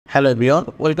Hello everyone,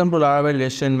 welcome to Laravel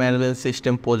Restaurant Management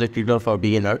System project tutorial for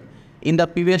beginner. In the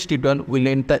previous tutorial, we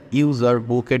learned the user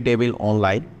book a table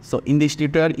online. So in this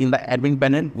tutorial, in the admin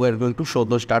panel, we are going to show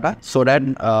those data so that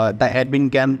the admin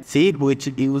can see which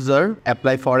user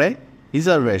apply for a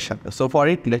reservation. So for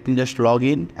it, let me just log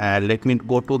in and let me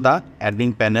go to the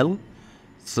admin panel.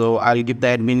 So I'll give the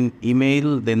admin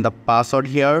email, then the password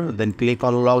here, then click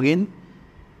on login.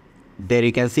 There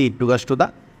you can see it took us to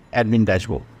the admin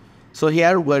dashboard. So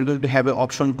here we're going to have an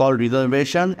option called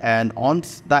reservation, and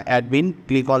once the admin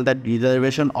click on that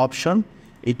reservation option,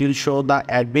 it will show the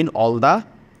admin all the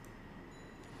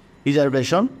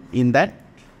reservation in that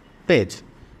page.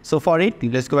 So for it,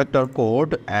 let's go back to our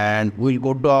code and we'll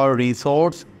go to our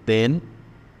resource, then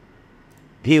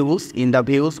views. In the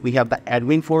views, we have the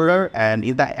admin folder, and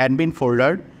in the admin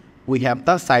folder, we have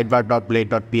the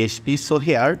sidebar.blade.php. So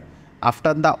here,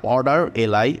 after the order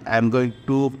li, I'm going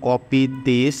to copy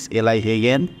this li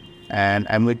again and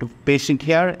I'm going to paste it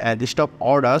here, and instead of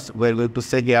orders, we're going to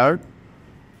say here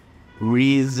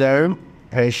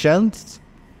reservations,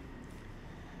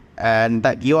 and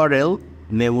the URL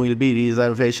name will be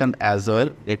reservation as well.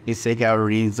 Let me say here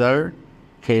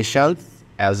reservations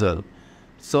as well.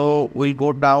 So we'll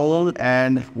go down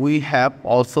and we have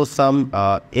also some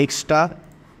extra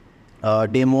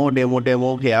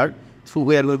demo here. So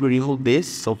we are going to remove this.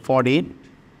 So for it,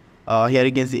 here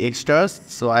you can see extras.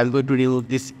 So I'm going to remove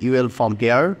this UL from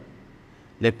here.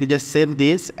 Let me just save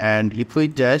this, and if we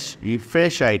just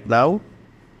refresh right now,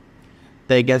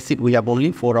 then you can see we have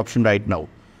only 4 options right now.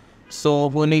 So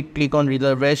when we click on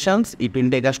reservations, it will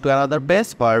take us to another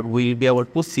page where we'll be able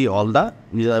to see all the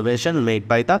reservations made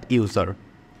by the user.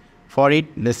 For it,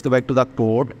 let's go back to the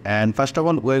code, and first of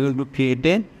all, we're going to create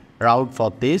a route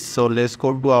for this. So let's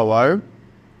go to our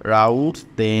routes,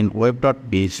 then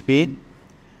web.php,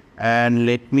 and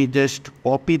let me just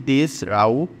copy this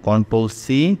route, Ctrl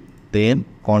C, then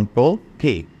Ctrl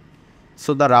K.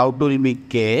 So the route will be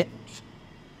K,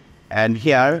 and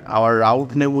here our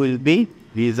route name will be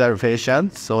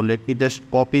reservations. So let me just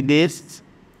copy this,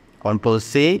 Ctrl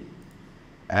C,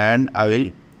 and I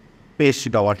will paste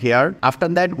it over here. After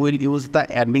that, we'll use the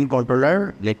admin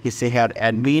controller. Let me say here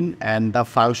admin, and the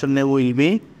function name will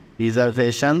be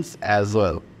reservations as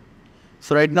well.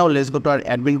 So right now, let's go to our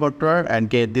admin controller and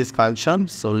get this function.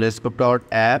 So let's go to our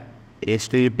app,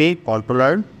 HTTP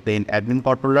controller, then admin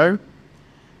controller.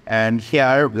 And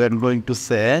here we're going to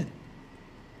say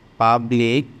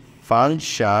public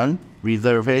function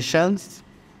reservations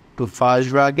to first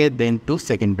bracket, then to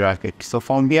second bracket. So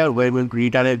from here, we're going to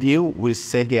return a view. We'll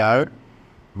say here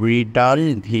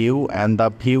return view, and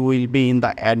the view will be in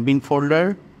the admin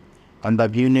folder, and the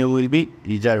view name will be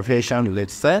reservation,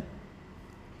 let's say.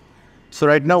 So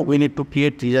right now we need to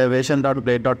create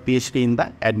reservation.blade.php in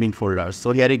the admin folder.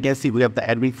 So here you can see we have the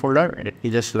admin folder. Let me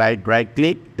just right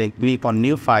click, then click on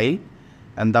new file,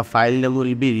 and the file name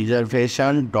will be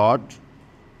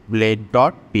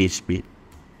reservation.blade.php.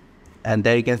 And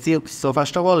there you can see. So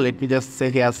first of all, let me just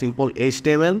say here simple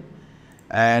HTML,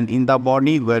 and in the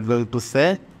body we're going to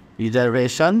say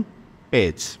reservation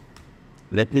page.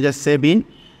 Let me just save in.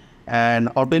 And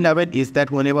what will happen is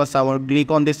that whenever someone click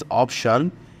on this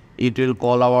option, it will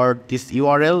call our this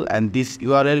URL, and this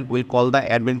URL will call the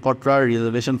admin controller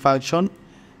reservation function,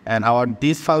 and our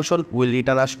this function will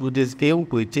return us to this view,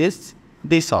 which is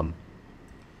this one.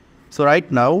 So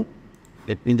right now,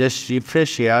 let me just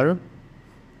refresh here,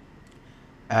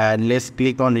 and let's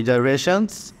click on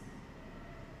reservations,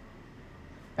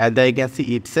 and there you can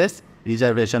see it says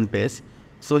reservation page.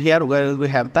 So here we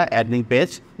have the admin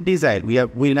page design.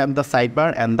 We'll have the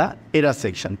sidebar and the error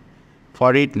section.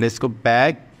 For it, let's go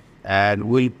back and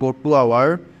we'll go to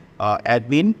our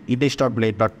admin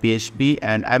index.blade.php,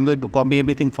 and I'm going to copy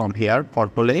everything from here,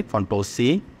 Ctrl A, Ctrl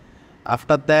C.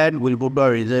 After that, we'll go to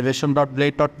our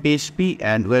reservation.blade.php,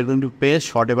 and we're going to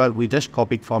paste whatever we just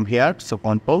copied from here, so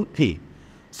Ctrl V.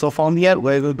 So from here,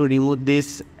 we're going to remove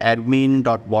this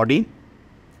admin.body.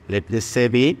 Let me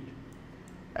save it.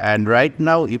 And right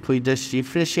now, if we just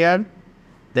refresh here,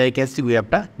 there you can see we have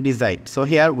the design. So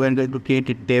here we're going to create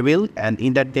a table, and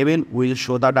in that table we'll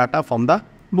show the data from the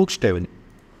books table.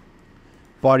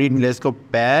 For it, let's go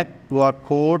back to our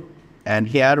code, and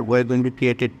here we're going to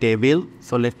create a table.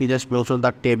 So let me just mention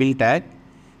the table tag.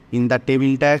 In the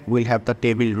table tag, we'll have the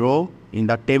table row. In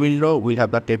the table row, we'll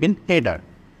have the table header.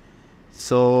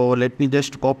 So let me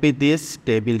just copy this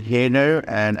table header,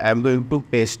 and I'm going to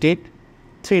paste it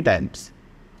 3 times.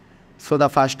 So the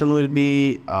first one will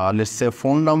be, let's say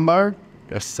phone number.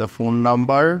 That's a phone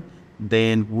number.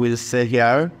 Then we'll say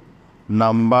here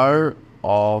number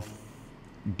of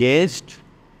guest.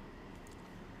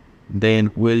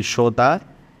 Then we'll show the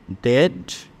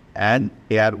date, and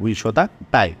here we show the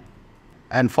type.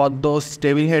 And for those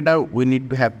table header, we need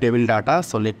to have table data.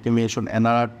 So let me mention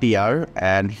another tier,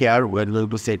 and here we're going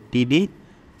to say TD.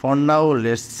 For now,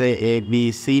 let's say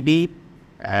ABCD,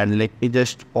 and let me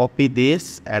just copy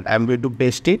this, and I'm going to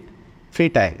paste it 3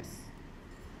 times.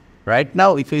 Right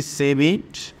now, if we save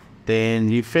it, then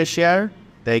refresh here,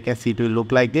 then you can see it will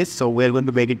look like this. So we're going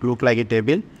to make it look like a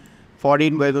table. For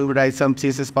it, we're going to write some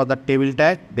CSS for the table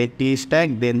tag, then TS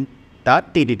tag, then the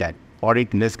TD tag. For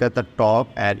it, let's get the top,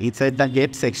 and inside the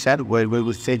get section, we're going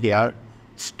to say here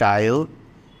style.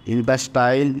 In the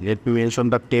style, let me mention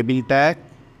the table tag.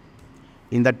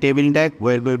 In the table tag,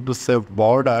 we're going to say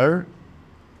border.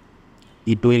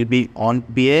 It will be on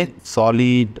PA,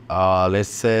 solid, let's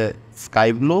say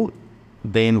sky blue.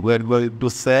 Then we're going to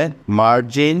say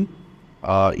margin,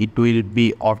 it will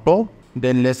be auto.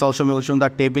 Then let's also mention the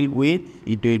table width,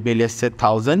 it will be, let's say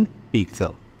 1000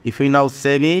 pixel. If we now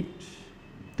save it,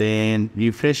 then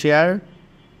refresh here,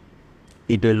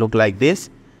 it will look like this.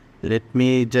 Let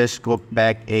me just go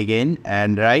back again,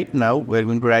 and right now we're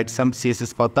going to write some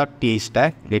CSS for the TH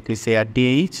tag. Let me say a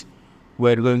TH.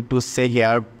 We're going to say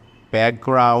here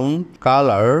background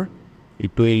color,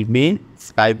 it will be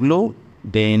sky blue.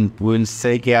 Then we'll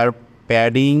say here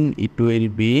padding, it will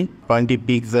be 20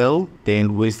 pixel.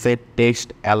 Then we say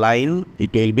text align,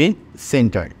 it will be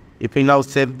centered. If we now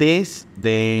save this,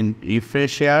 then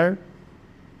refresh here,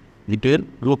 it will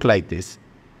look like this.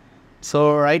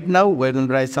 So right now we're going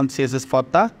to write some CSS for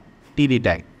the TD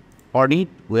tag. For it,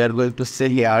 we are going to say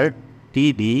here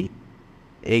TD.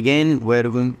 Again, we're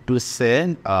going to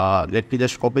say, let me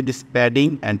just copy this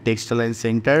padding and text align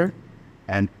center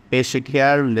and paste it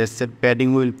here. Let's say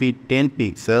padding will be 10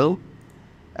 pixel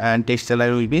and text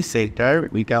align will be center.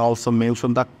 We can also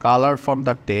mention the color from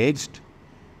the text.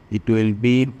 It will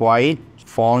be white,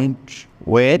 font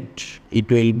weight, it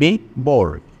will be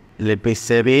bold. Let me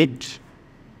save it,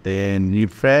 then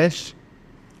refresh.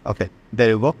 Okay, there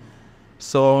you go.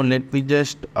 So let me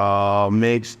just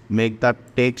make the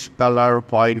text color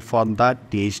point for the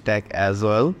text tag as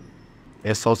well.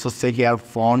 Let's also say here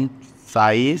font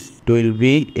size, it will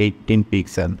be 18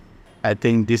 pixel. I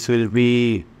think this will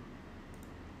be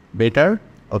better.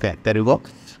 Okay, there you go.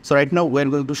 So right now we're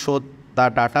going to show the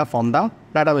data from the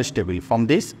database table, from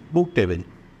this book table.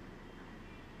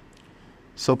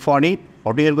 So for it,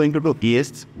 what we are going to do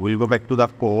is, we'll go back to the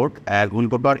code and we'll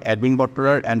go to our admin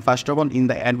controller, and first of all in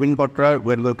the admin controller,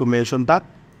 we're going to mention the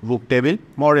book table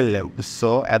model name.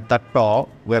 So at the top,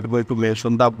 we're going to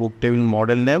mention the book table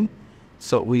model name.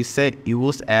 So we say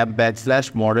use app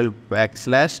 / model /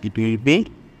 it will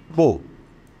be book.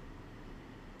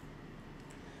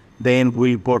 Then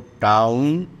we'll go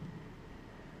down.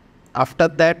 After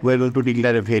that, we're going to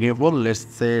declare a variable. Let's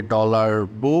say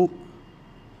 $book.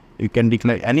 You can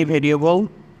declare any variable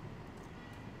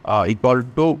equal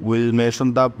to, we'll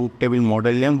mention the book table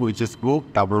model name, which is book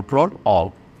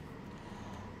all.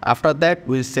 After that,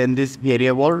 we'll send this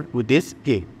variable to this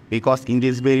key, because in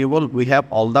this variable we have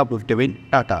all the book table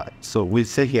data. So we'll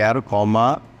say here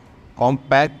comma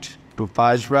compact to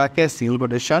first bracket single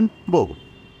quotation book.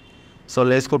 So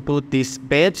let's go to this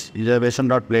page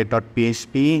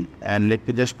reservation.blade.php, and let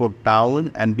me just put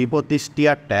down, and before this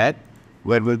tier tag,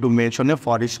 we're going to mention a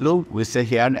for each loop. We say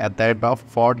here at the end of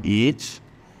for each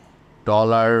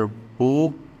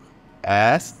 $book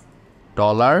as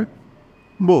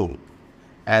 $book,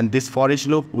 and this for each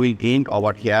loop will end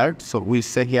over here. So we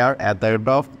say here at the end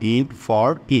of int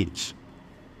for each.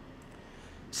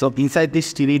 So inside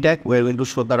this TD tag, we're going to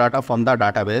show the data from the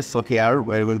database. So here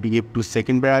we're going to give to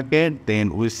second bracket,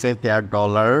 then we say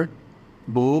here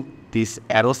 $book, this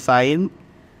arrow sign.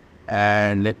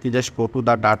 And let me just go to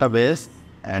the database,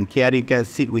 and here you can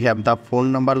see we have the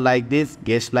phone number like this,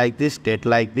 guest like this, date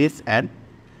like this, and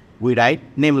we write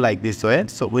name like this way.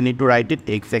 So we need to write it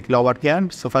exactly over here.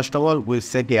 So first of all, we'll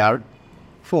say here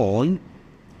phone,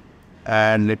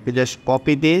 and let me just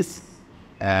copy this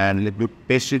and let me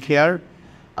paste it here.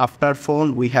 After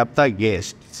phone, we have the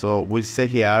guest. So we'll say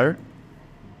here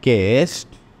guest,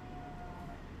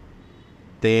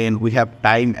 then we have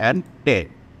time and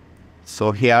date.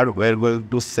 So here we're going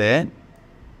to say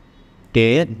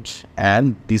date,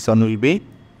 and this one will be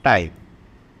time.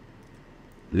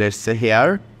 Let's say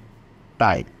here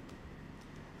time.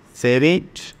 Save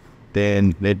it,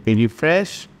 then let me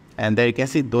refresh, and there you can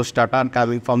see those data are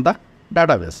coming from the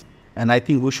database. And I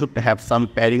think we should have some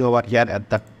padding over here at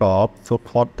the top. So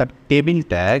for the table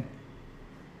tag,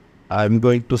 I'm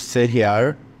going to say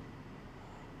here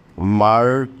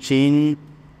margin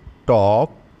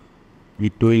top,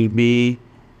 it will be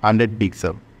 100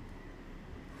 pixel.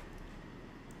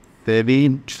 Save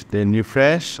it, then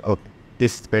refresh. Okay,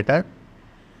 this is better.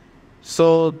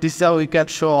 So this is how we can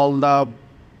show all the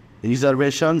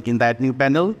reservation in that new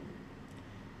panel.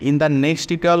 In the next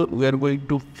tutorial, we are going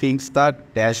to fix the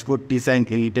dashboard design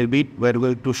a little bit. We are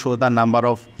going to show the number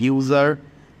of user,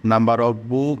 number of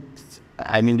books,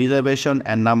 reservation,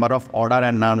 and number of order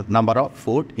and number of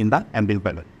food in the ambient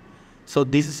panel. So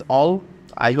this is all.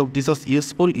 I hope this was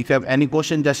useful. If you have any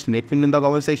question, just let me know in the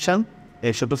comment section.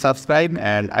 Make sure to subscribe,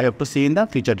 and I hope to see you in the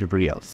future tutorials.